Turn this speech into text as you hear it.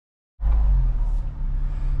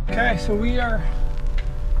Okay, so we are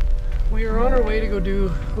on our way to go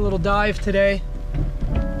do a little dive today.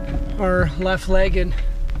 Our left leg and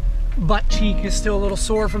butt cheek is still a little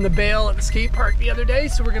sore from the bail at the skate park the other day,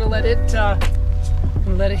 so we're gonna let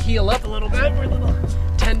it heal up a little bit. We're a little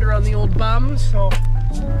tender on the old bum, so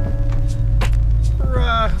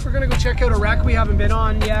we're gonna go check out a wreck we haven't been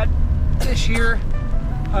on yet this year.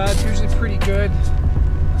 It's usually pretty good.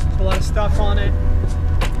 There's a lot of stuff on it.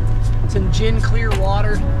 It's in gin clear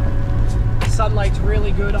water. The sunlight's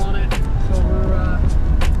really good on it. So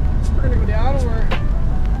we're gonna go down and we're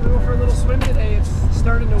gonna go for a little swim today. It's the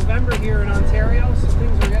start of November here in Ontario, so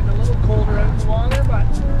things are getting a little colder out in the water, but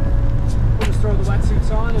we'll just throw the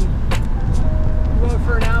wetsuits on and go out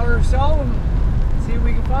for an hour or so and see what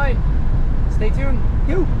we can find. Stay tuned.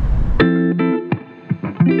 You.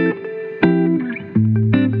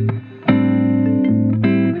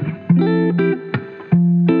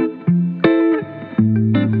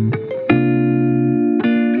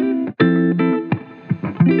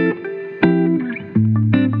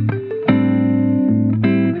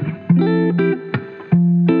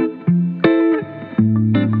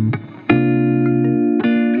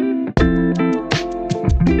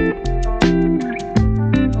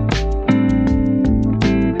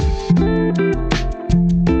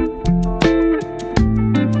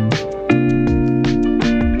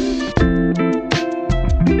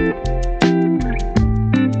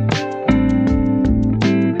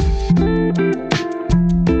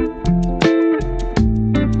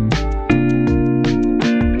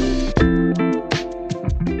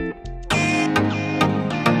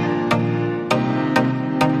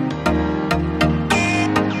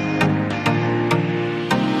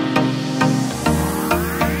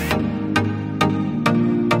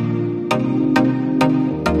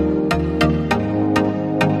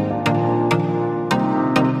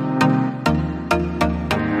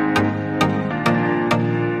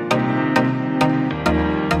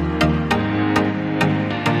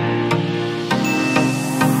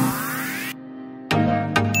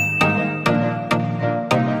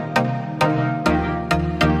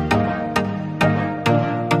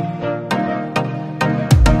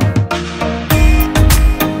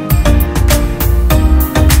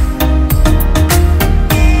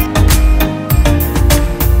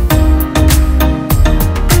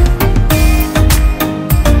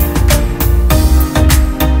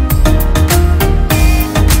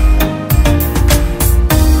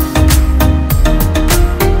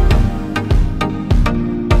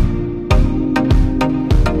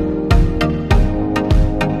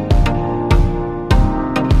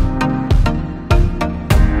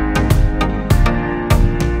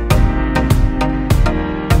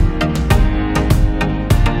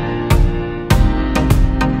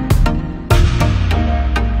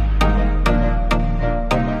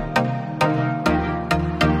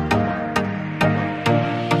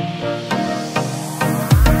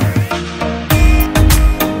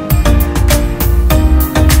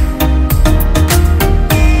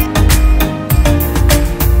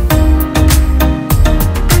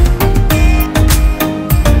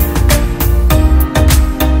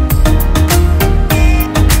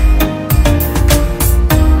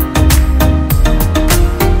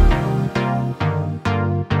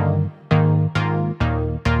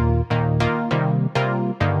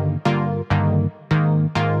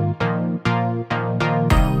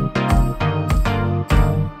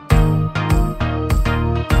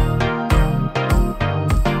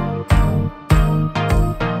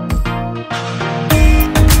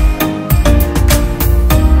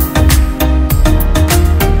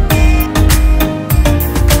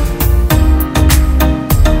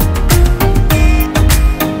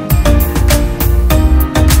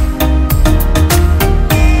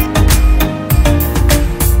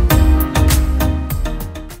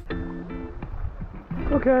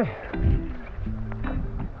 Okay,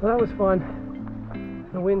 well that was fun.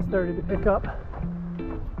 The wind started to pick up.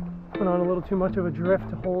 Went on a little too much of a drift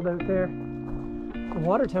to hold out there. The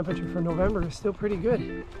water temperature for November is still pretty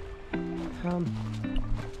good.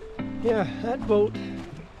 Yeah, that boat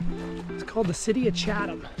is called the City of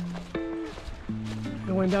Chatham.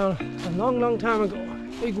 It went down a long time ago.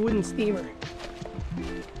 Big wooden steamer.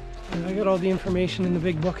 And I got all the information in the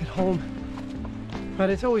big book at home. But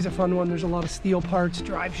it's always a fun one. There's a lot of steel parts,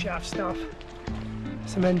 drive shaft stuff,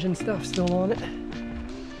 some engine stuff still on it.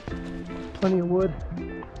 Plenty of wood.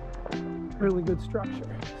 Really good structure.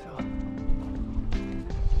 So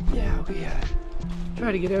yeah, we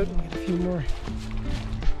try to get out and get a few more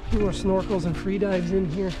snorkels and free dives in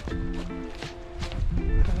here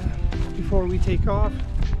before we take off,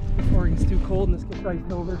 before it gets too cold and this gets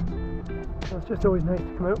iced over. So it's just always nice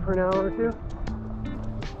to come out for an hour or two.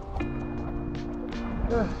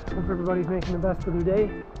 Hope everybody's making the best of their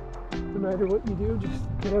day. No matter what you do, just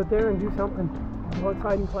get out there and do something. Go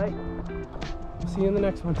outside and play. See you in the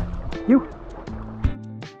next one. You.